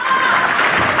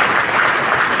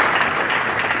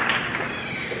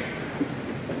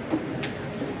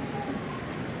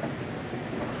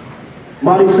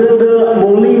 Maricelda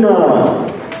Molina.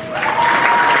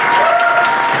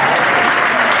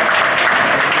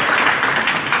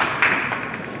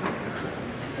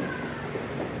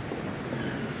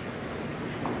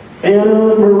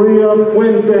 Ana Maria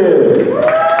Puente.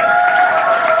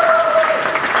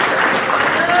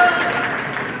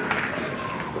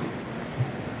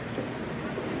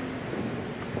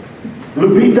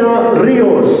 Lupita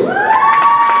Rios,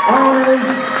 honors,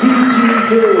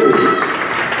 PTK.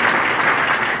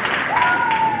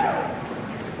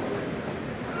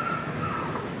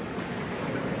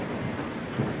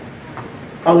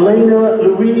 Elena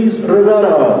Louise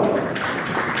Rivera.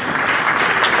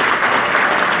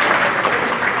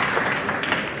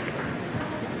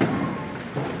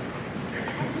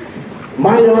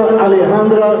 Mayra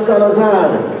Alejandra Salazar,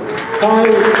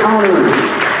 5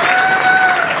 honors.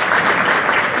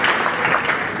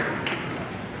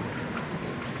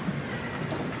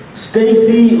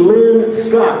 Stacy Lynn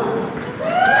Scott.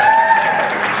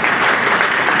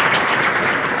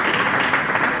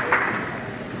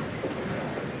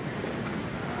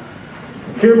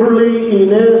 Kimberly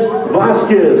Inez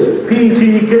Vasquez,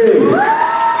 PTK.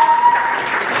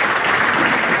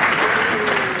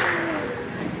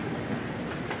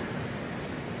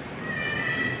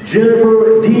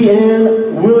 Jennifer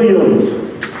Deanne Williams.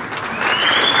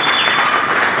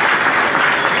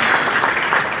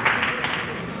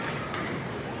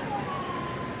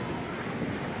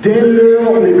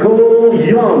 Danielle Nicole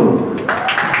Young.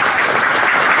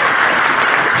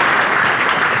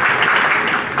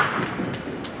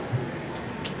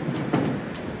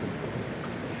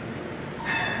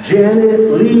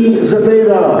 Janet Lee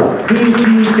Zepeda,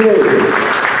 PTK.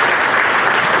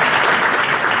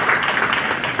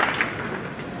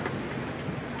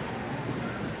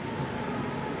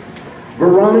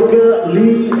 Veronica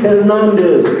Lee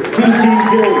Hernandez,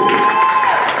 PTK.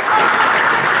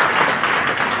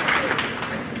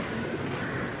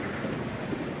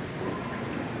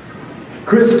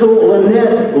 Crystal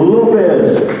Lynette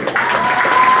Lopez.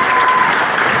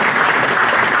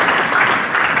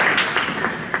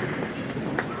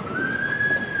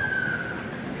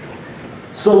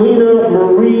 Selena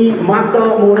Marie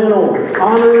Mata Moreno,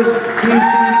 honors,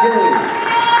 PTK.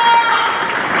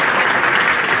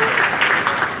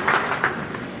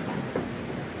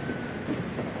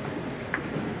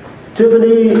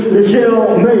 Tiffany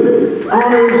Michelle May,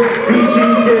 honors,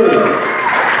 PTK.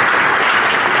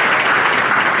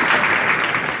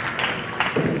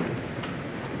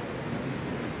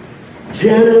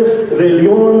 Janice de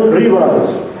Leon Rivas.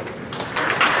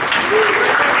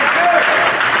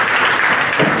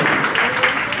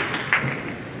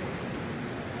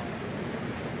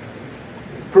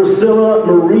 Priscilla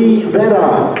Marie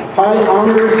Vera, High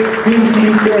Honors,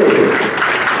 PTK.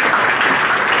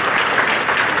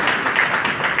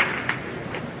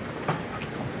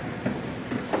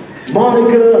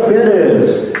 Monica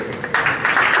Perez.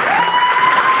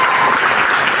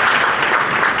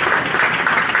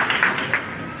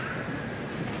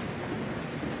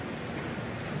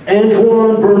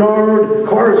 Antoine Bernard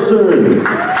Carson.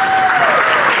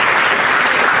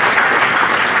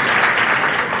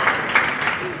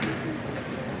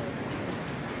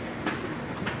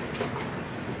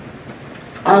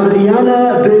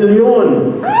 Adriana De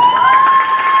Leon.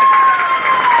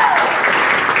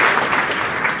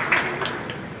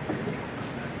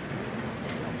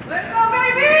 Let's go,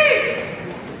 baby!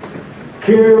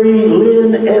 Carrie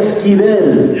Lynn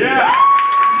Esquivel. Yeah.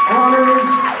 Honors,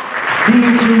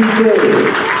 PTK.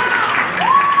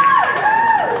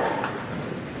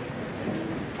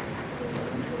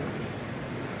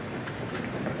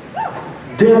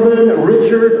 Devin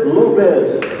Richard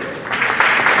Lopez.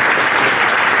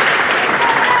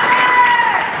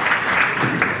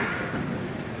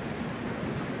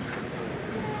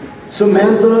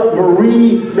 Samantha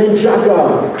Marie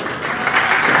Menchaca.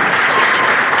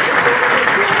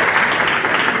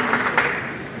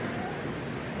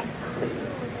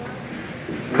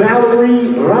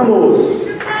 Valerie Ramos.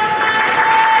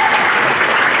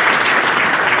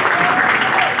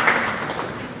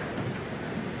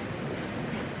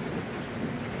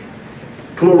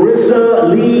 Clarissa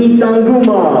Lee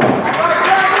Tanguma.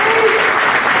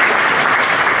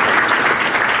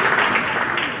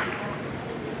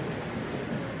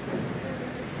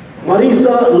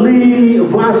 Marisa Lee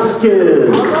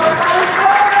Vasquez.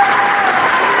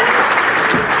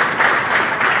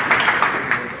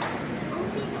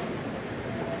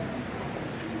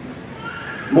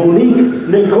 Monique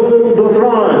Nicole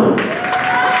Dotron.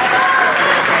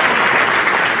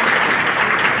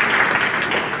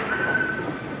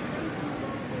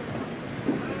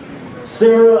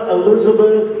 Sarah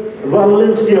Elizabeth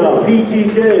Valencia,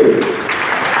 PTK.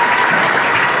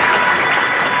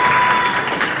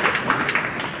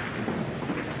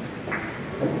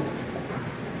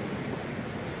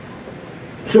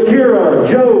 Shakira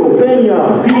Joe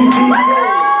Pena, PTK.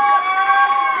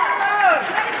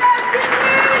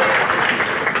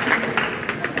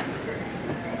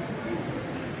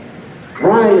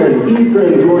 Ryan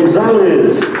Ethan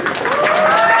Gonzalez.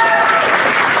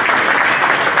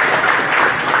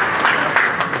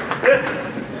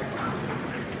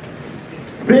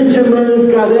 Benjamin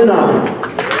Cadena.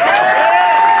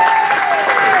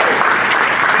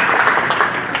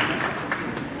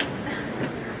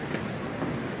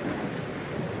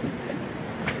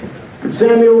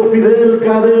 Samuel Fidel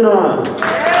Cadena.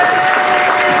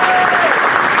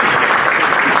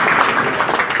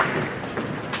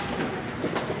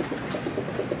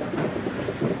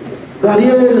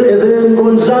 Daniel Eden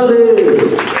González.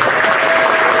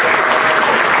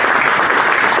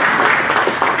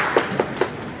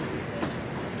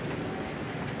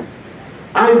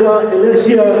 Aida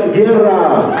Alexia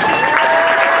Guerra.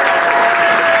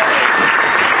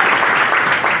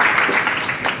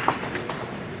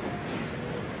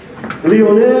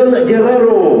 Lionel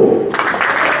Guerrero.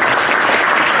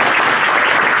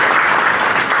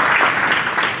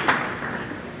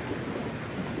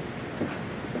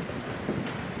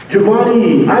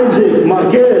 Giovanni Isaac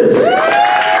Marquez.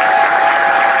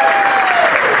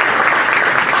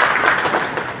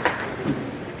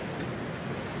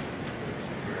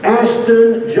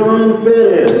 Ashton John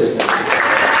Perez.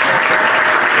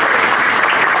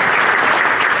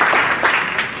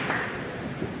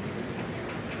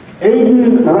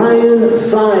 Aiden Ryan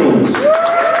Sines.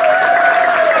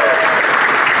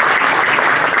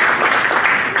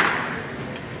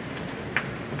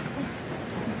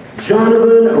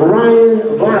 Jonathan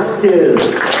Ryan Vasquez.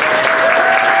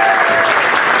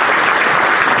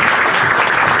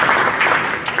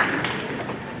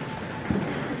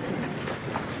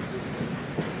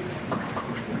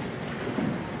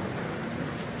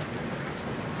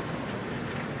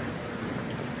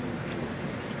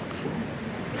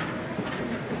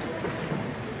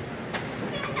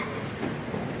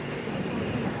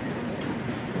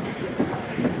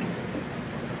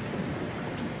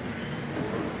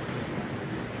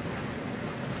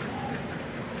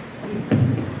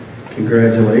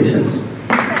 Congratulations.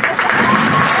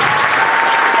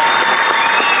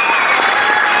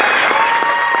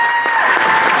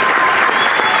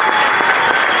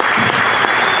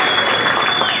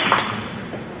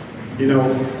 You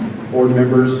know, board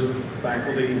members,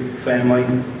 faculty, family,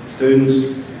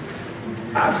 students,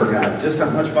 I forgot just how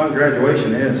much fun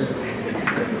graduation is.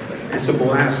 It's a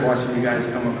blast watching you guys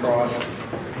come across,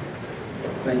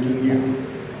 thanking you.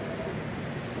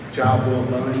 Job well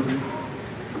done.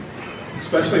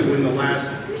 Especially when the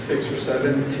last 6 or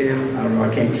 7, 10, I don't know,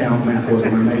 I can't count, math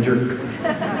wasn't my major.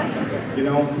 You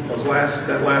know,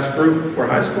 that last group were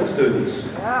high school students.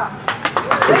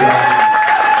 That's pretty awesome.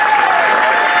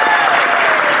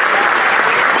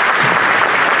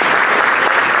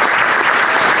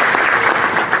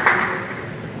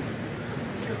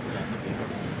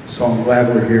 So I'm glad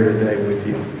we're here today with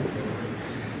you.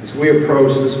 As we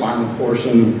approach this final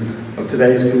portion of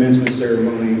today's commencement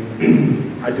ceremony,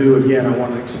 I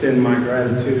want to extend my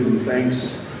gratitude and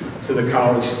thanks to the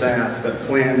college staff that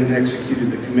planned and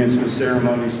executed the commencement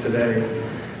ceremonies today.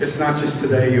 It's not just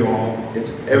today, you all.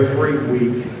 It's every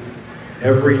week,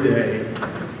 every day,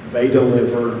 they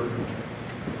deliver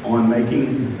on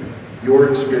making your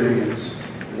experience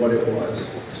what it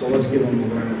was. So let's give them a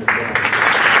round of applause.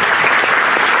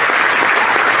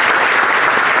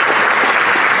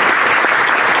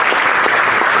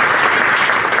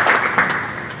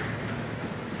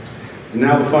 And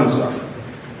now the fun stuff.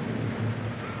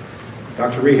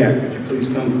 Dr. Rehak, would you please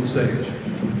come to the stage?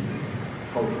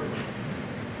 Hold it.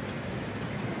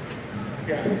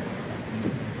 Yeah.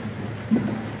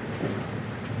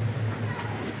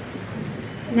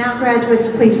 Now,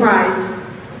 graduates, please rise.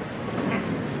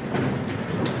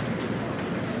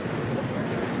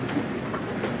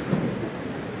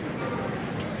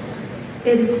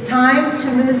 It is time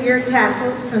to move your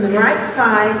tassels from the right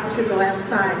side to the left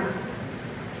side.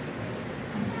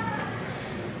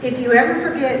 If you ever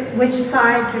forget which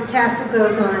side your tassel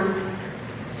goes on,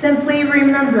 simply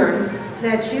remember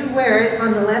that you wear it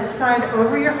on the left side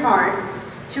over your heart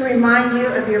to remind you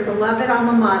of your beloved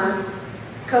alma mater,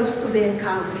 Coastal Bend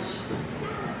College.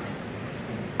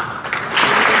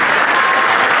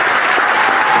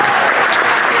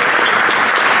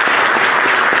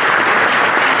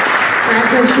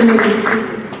 Graduates, you may be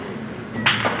seated.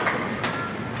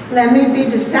 Let me be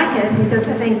the second, because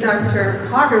I think Dr.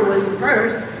 Hoggard was the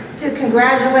first, to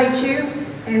congratulate you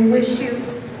and wish you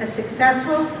a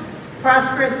successful,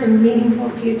 prosperous, and meaningful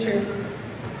future.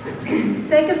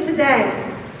 Think of today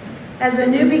as a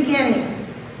new beginning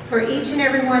for each and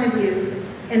every one of you,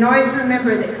 and always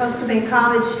remember that Coastal Bend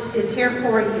College is here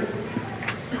for you.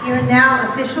 You are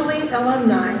now officially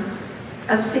alumni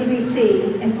of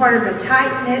CBC and part of a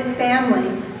tight-knit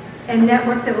family and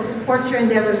network that will support your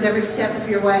endeavors every step of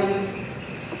your way.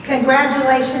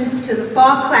 Congratulations to the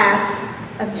fall class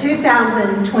of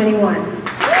 2021.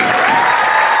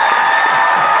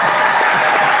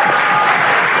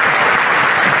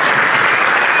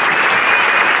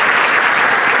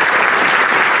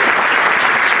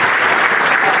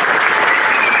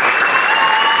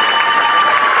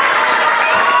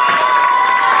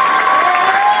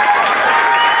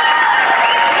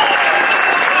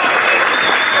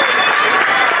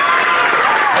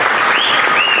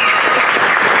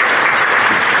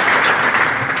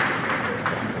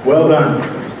 Well done.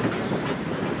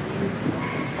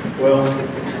 Well,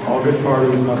 all good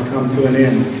parties must come to an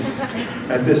end.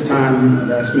 At this time,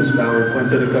 I'd ask Ms. Valerie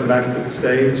Puente to come back to the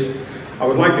stage. I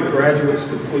would like the graduates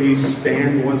to please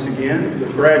stand once again. The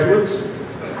graduates,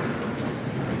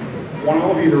 I want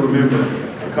all of you to remember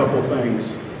a couple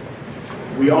things.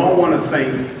 We all want to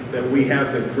think that we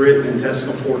have the grit and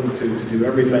intestinal fortitude to do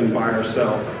everything by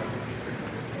ourselves,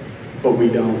 but we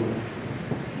don't.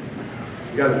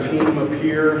 We've got a team up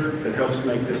here that helps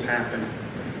make this happen.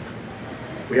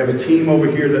 We have a team over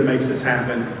here that makes this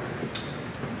happen,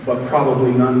 but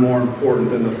probably none more important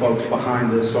than the folks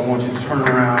behind us. So I want you to turn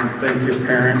around, thank your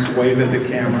parents, wave at the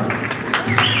camera.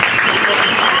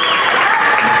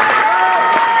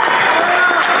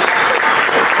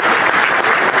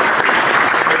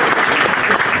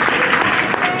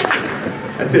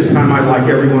 At this time, I'd like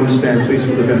everyone to stand, please,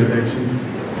 for the benediction.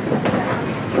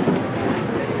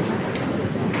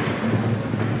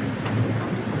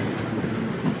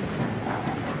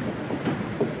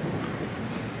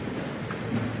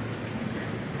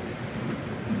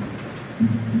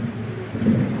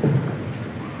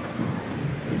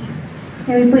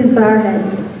 May we please bow our head.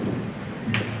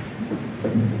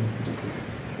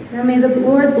 Now may the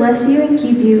Lord bless you and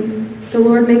keep you. The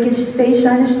Lord make his face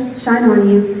shine on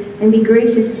you and be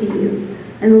gracious to you.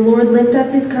 And the Lord lift up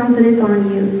his countenance on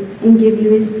you and give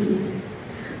you his peace.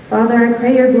 Father, I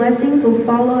pray your blessings will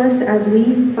follow us as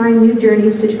we find new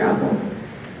journeys to travel.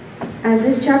 As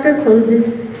this chapter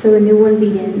closes, so a new one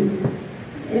begins.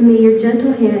 And may your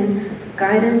gentle hand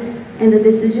guide us in the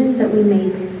decisions that we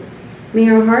make. May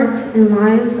our hearts and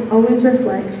lives always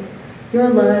reflect your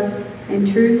love and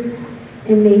truth,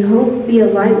 and may hope be a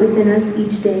light within us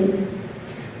each day.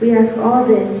 We ask all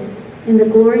this in the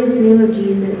glorious name of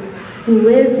Jesus, who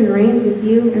lives and reigns with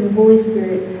you and the Holy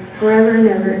Spirit, forever and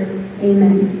ever.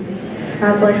 Amen.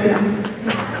 God bless you.